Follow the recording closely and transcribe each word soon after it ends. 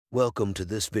Welcome to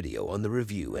this video on the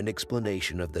review and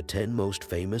explanation of the 10 most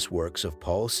famous works of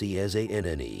Paul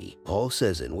Cézanne. Paul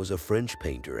Cézanne was a French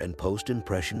painter and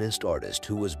post-impressionist artist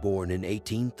who was born in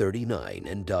 1839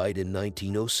 and died in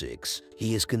 1906.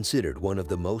 He is considered one of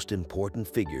the most important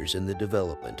figures in the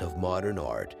development of modern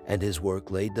art, and his work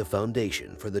laid the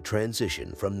foundation for the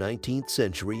transition from 19th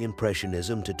century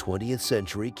Impressionism to 20th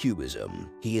century Cubism.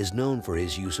 He is known for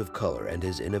his use of color and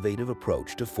his innovative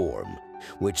approach to form,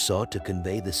 which sought to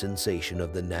convey the sensation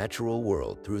of the natural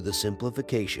world through the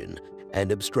simplification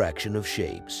and abstraction of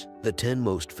shapes. The 10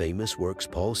 most famous works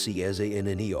Paul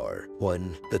Cézanne are: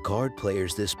 1. The Card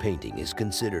Players. This painting is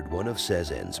considered one of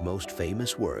Cézanne's most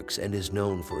famous works and is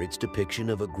known for its depiction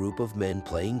of a group of men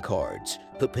playing cards.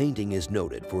 The painting is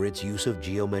noted for its use of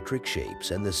geometric shapes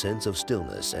and the sense of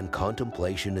stillness and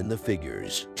contemplation in the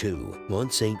figures. 2.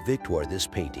 Mont Sainte-Victoire. This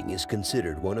painting is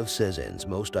considered one of Cézanne's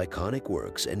most iconic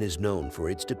works and is known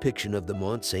for its depiction of the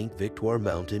Mont Sainte-Victoire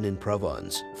mountain in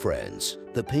Provence, France.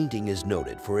 The painting is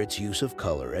noted for its use of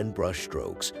color and brush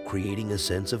strokes, creating a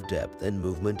sense of depth and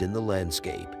movement in the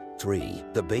landscape. 3.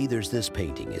 The Bathers. This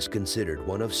painting is considered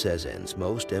one of Cézanne's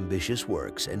most ambitious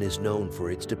works and is known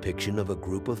for its depiction of a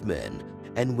group of men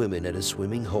and women at a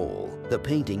swimming hole. The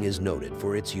painting is noted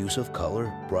for its use of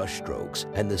color, brush strokes,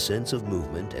 and the sense of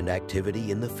movement and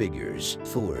activity in the figures.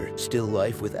 4. Still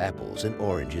Life with Apples and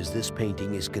Oranges. This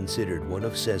painting is considered one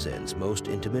of Cézanne's most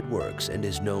intimate works and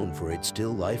is known for its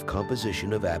still life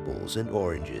composition of apples and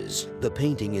oranges. The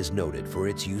painting is noted for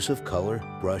its use of color,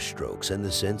 brush strokes, and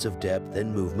the sense of depth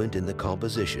and movement in the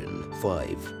composition.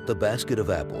 5. The Basket of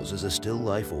Apples is a still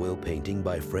life oil painting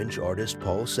by French artist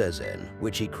Paul Cézanne,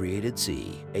 which he created c.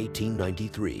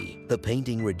 1893. The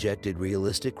painting rejected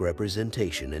realistic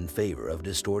representation in favor of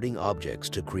distorting objects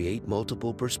to create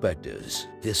multiple perspectives.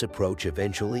 This approach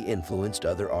eventually influenced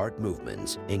other art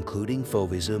movements, including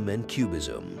Fauvism and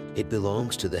Cubism. It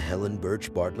belongs to the Helen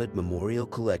Birch Bartlett Memorial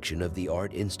Collection of the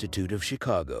Art Institute of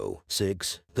Chicago.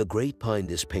 6. The Great Pine.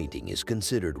 This painting is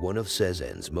considered one of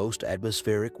Cézanne's most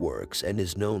atmospheric works and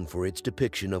is known for its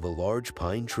depiction of a large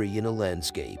pine tree in a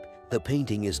landscape. The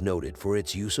painting is noted for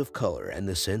its use of color and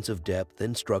the sense of depth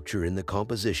and structure in the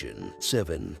composition.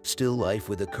 7. Still Life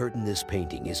with a Curtain. This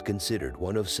painting is considered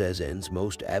one of Cézanne's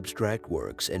most abstract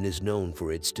works and is known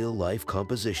for its still life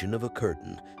composition of a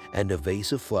curtain and a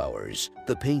vase of flowers.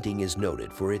 The painting is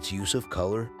noted for its use of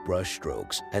color, brush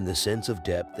strokes, and the sense of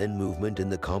depth and movement in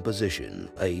the composition.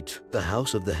 8. The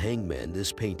House of the Hangman.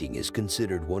 This painting is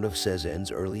considered one of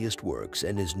Cézanne's earliest works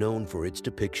and is known for its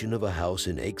depiction of a house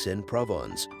in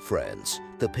Aix-en-Provence, France.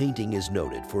 The painting is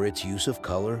noted for its use of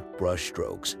color, brush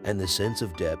strokes, and the sense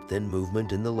of depth and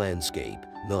movement in the landscape.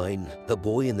 9. The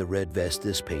Boy in the Red Vest.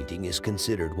 This painting is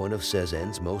considered one of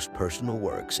Cézanne's most personal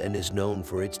works and is known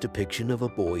for its depiction of a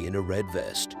boy in a red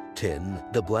vest. 10.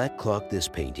 The Black Clock. This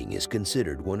painting is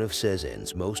considered one of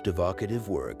Cézanne's most evocative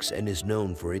works and is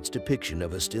known for its depiction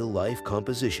of a still life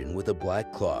composition with a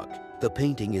black clock. The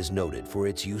painting is noted for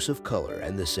its use of color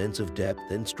and the sense of depth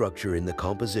and structure in the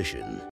composition.